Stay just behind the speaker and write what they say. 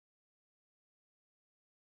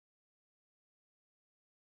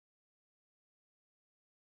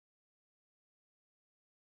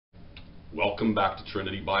Welcome back to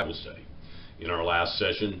Trinity Bible Study. In our last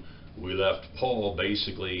session, we left Paul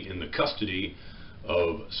basically in the custody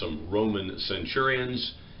of some Roman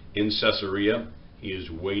centurions in Caesarea. He is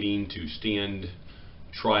waiting to stand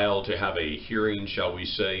trial, to have a hearing, shall we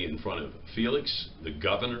say, in front of Felix, the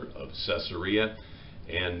governor of Caesarea.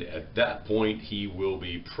 And at that point, he will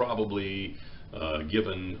be probably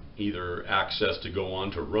given either access to go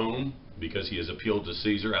on to Rome, because he has appealed to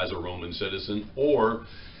Caesar as a Roman citizen, or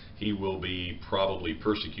he will be probably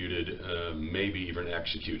persecuted, maybe even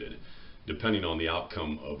executed, depending on the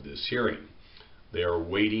outcome of this hearing. They are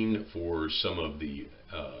waiting for some of the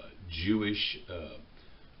Jewish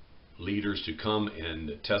leaders to come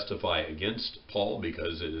and testify against Paul,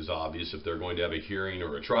 because it is obvious if they're going to have a hearing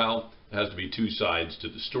or a trial, there has to be two sides to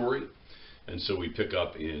the story. And so we pick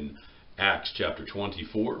up in Acts chapter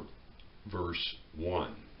 24, verse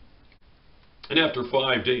 1. And after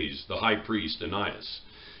 5 days, the high priest Ananias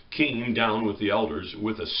came down with the elders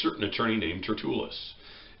with a certain attorney named Tertullus,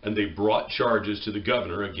 and they brought charges to the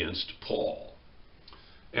governor against Paul.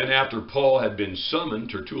 And after Paul had been summoned,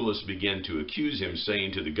 Tertullus began to accuse him,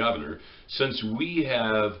 saying to the governor, "Since we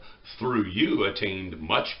have through you attained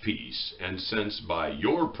much peace, and since by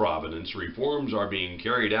your providence reforms are being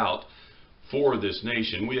carried out for this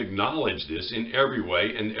nation, we acknowledge this in every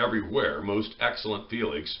way and everywhere, most excellent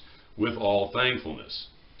Felix, with all thankfulness."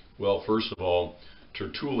 Well, first of all,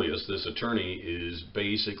 Tertullus, this attorney, is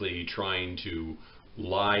basically trying to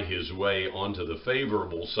lie his way onto the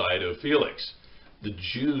favorable side of Felix. The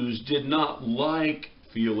Jews did not like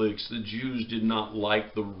Felix. The Jews did not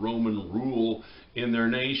like the Roman rule in their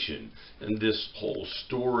nation. And this whole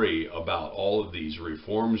story about all of these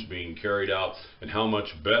reforms being carried out and how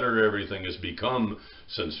much better everything has become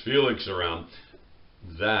since Felix around,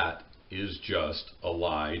 that is just a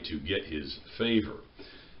lie to get his favor.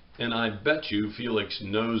 And I bet you Felix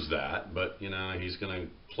knows that, but he's going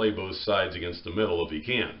to play both sides against the middle if he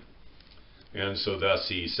can. And so thus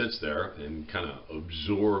he sits there and kind of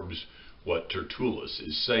absorbs what Tertullus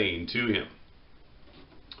is saying to him.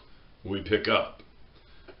 We pick up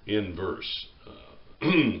in verse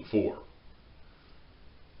 4.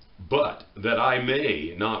 "But that I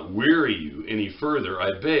may not weary you any further,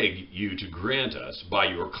 I beg you to grant us, by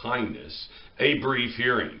your kindness, a brief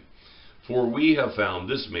hearing. For we have found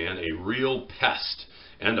this man a real pest,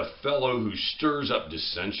 and a fellow who stirs up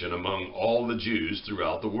dissension among all the Jews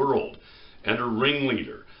throughout the world, and a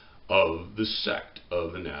ringleader of the sect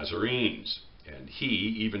of the Nazarenes. And he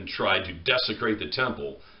even tried to desecrate the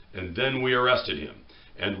temple, and then we arrested him.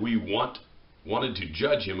 And we wanted to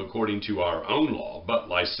judge him according to our own law, but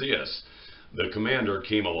Lysias, the commander,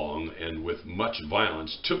 came along, and with much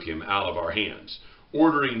violence took him out of our hands,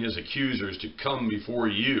 ordering his accusers to come before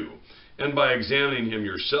you. And by examining him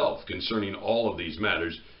yourself concerning all of these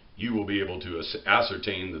matters, you will be able to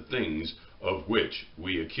ascertain the things of which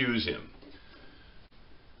we accuse him."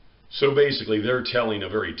 So basically, they're telling a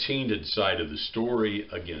very tainted side of the story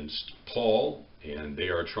against Paul, and they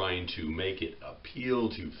are trying to make it appeal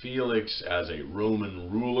to Felix as a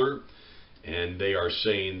Roman ruler. And they are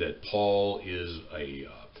saying that Paul is a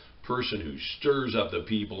person who stirs up the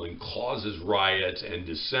people and causes riots and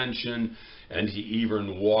dissension, and he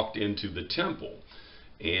even walked into the temple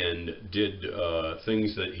and did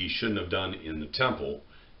things that he shouldn't have done in the temple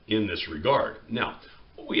in this regard. Now,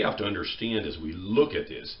 what we have to understand as we look at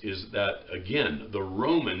this is that, again, the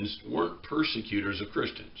Romans weren't persecutors of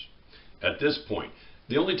Christians. At this point,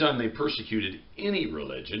 the only time they persecuted any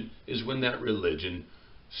religion is when that religion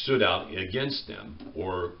stood out against them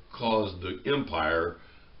or caused the empire's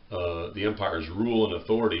rule and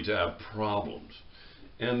authority to have problems.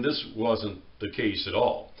 And this wasn't the case at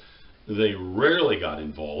all. They rarely got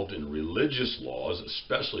involved in religious laws,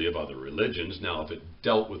 especially of other religions. Now, if it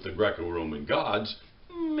dealt with the Greco-Roman gods,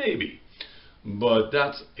 maybe. But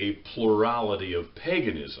that's a plurality of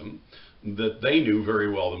paganism that they knew very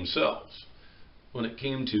well themselves. When it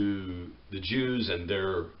came to the Jews and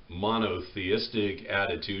their monotheistic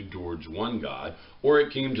attitude towards one God, or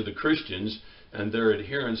it came to the Christians and their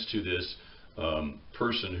adherence to this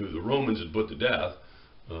person who the Romans had put to death,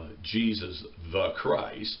 Jesus the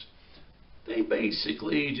Christ, they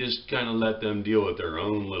basically just kind of let them deal with their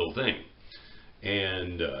own little thing.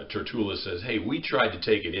 And Tertullus says, "Hey, we tried to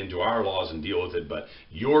take it into our laws and deal with it, but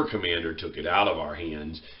your commander took it out of our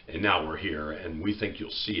hands, and now we're here, and we think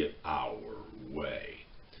you'll see it our way."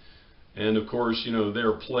 And of course,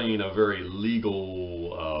 they're playing a very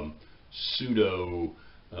legal, pseudo,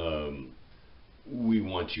 we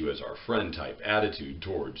want you as our friend type attitude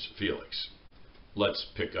towards Felix. Let's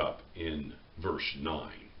pick up in verse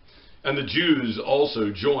 9. And the Jews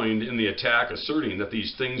also joined in the attack, asserting that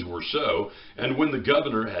these things were so. And when the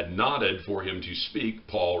governor had nodded for him to speak,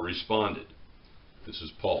 Paul responded. This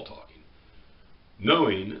is Paul talking.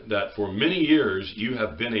 Knowing that for many years you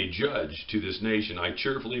have been a judge to this nation, I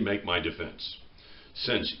cheerfully make my defense,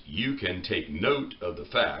 since you can take note of the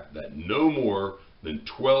fact that no more than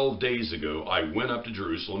 12 days ago I went up to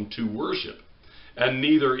Jerusalem to worship. And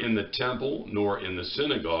neither in the temple, nor in the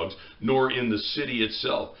synagogues, nor in the city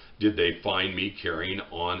itself did they find me carrying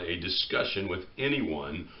on a discussion with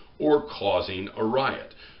anyone or causing a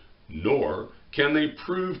riot. Nor can they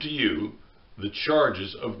prove to you the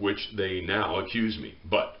charges of which they now accuse me.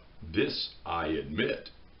 But this I admit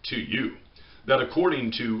to you, that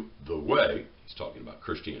according to the way, he's talking about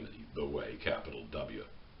Christianity, the way, capital W,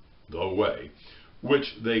 the way,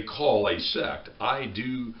 which they call a sect, I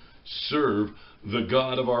do serve the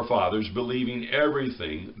God of our fathers, believing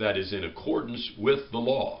everything that is in accordance with the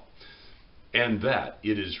law, and that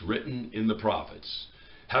it is written in the prophets,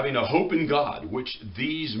 having a hope in God, which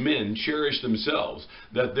these men cherish themselves,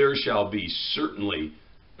 that there shall certainly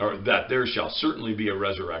be a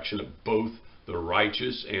resurrection of both the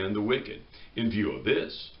righteous and the wicked. In view of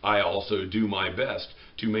this, I also do my best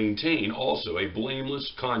to maintain also a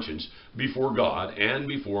blameless conscience before God and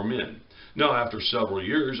before men. Now, after several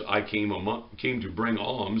years, I came to bring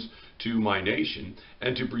alms to my nation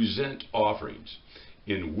and to present offerings,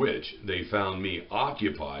 in which they found me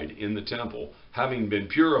occupied in the temple, having been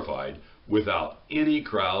purified without any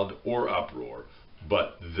crowd or uproar.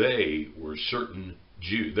 But there were certain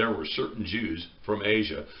Jews from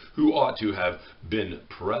Asia who ought to have been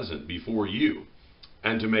present before you,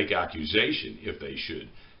 and to make accusation if they should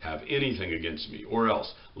have anything against me. Or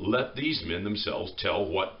else let these men themselves tell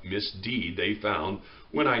what misdeed they found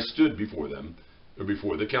when I stood before them, or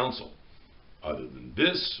before the council. Other than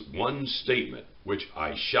this one statement, which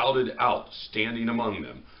I shouted out standing among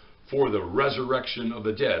them, for the resurrection of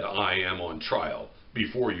the dead I am on trial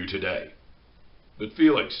before you today. But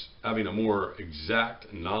Felix, having a more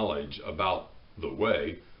exact knowledge about the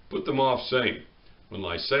way, put them off, saying, when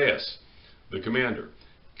Lysias, the commander,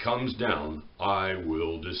 comes down, I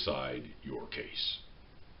will decide your case.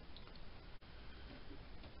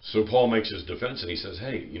 So Paul makes his defense, and he says,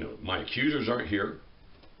 hey, my accusers aren't here.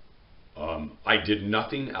 I did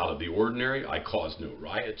nothing out of the ordinary. I caused no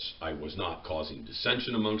riots. I was not causing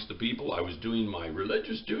dissension amongst the people. I was doing my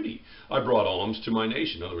religious duty. I brought alms to my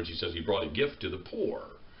nation. In other words, he says he brought a gift to the poor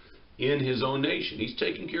in his own nation. He's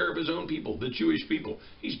taking care of his own people, the Jewish people.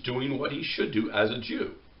 He's doing what he should do as a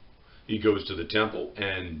Jew. He goes to the temple,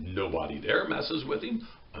 and nobody there messes with him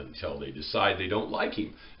until they decide they don't like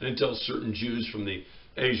him, and until certain Jews from the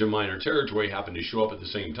Asia Minor territory happen to show up at the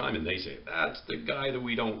same time, and they say, that's the guy that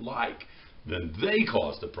we don't like. Then they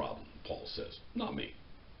cause the problem, Paul says, not me.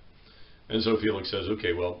 And so Felix says,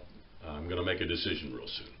 okay, well, I'm going to make a decision real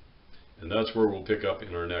soon. And that's where we'll pick up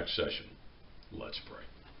in our next session. Let's pray.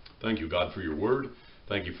 Thank you, God, for your word.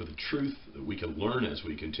 Thank you for the truth that we can learn as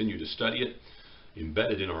we continue to study it,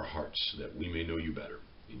 embedded in our hearts, that we may know you better.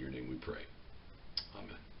 In your name we pray.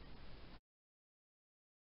 Amen.